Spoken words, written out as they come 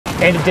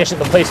In addition,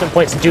 the placement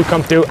points do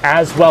come through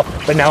as well.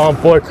 But now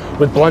on board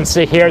with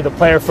Blunsta here, the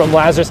player from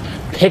Lazarus,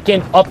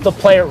 picking up the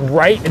player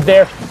right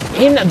there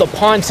in the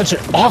pond. Such an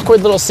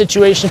awkward little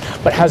situation,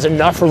 but has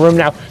enough room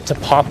now to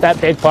pop that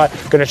big pot.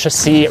 Gonna just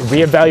see,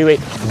 reevaluate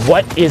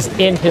what is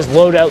in his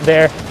loadout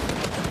there.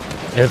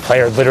 And the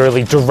player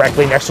literally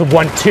directly next to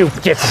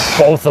 1-2 gets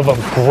both of them.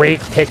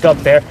 Great pickup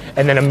there.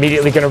 And then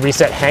immediately going to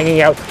reset,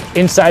 hanging out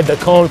inside the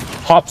cone,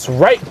 hops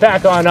right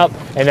back on up.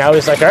 And now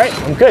he's like, all right,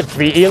 I'm good.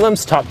 3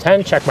 elims, top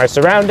 10, check my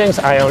surroundings.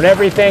 I own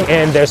everything.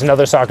 And there's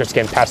another soccer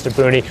skin. Past to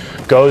Booney,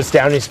 goes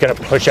down. He's going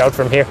to push out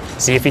from here,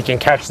 see if he can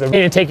catch the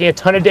and taking a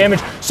ton of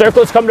damage.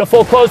 Circle is coming to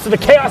full close, so the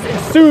chaos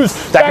ensues.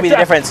 That could be the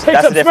difference.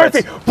 That's the difference.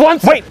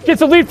 Blunsta gets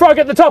the leapfrog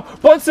at the top.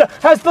 Blunsta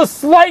has the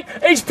slight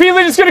HP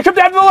lead. It's going to come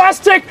down to the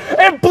last tick.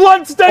 And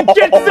Blunsta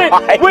gets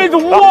it with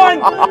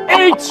 1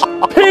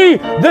 HP.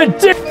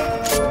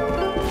 The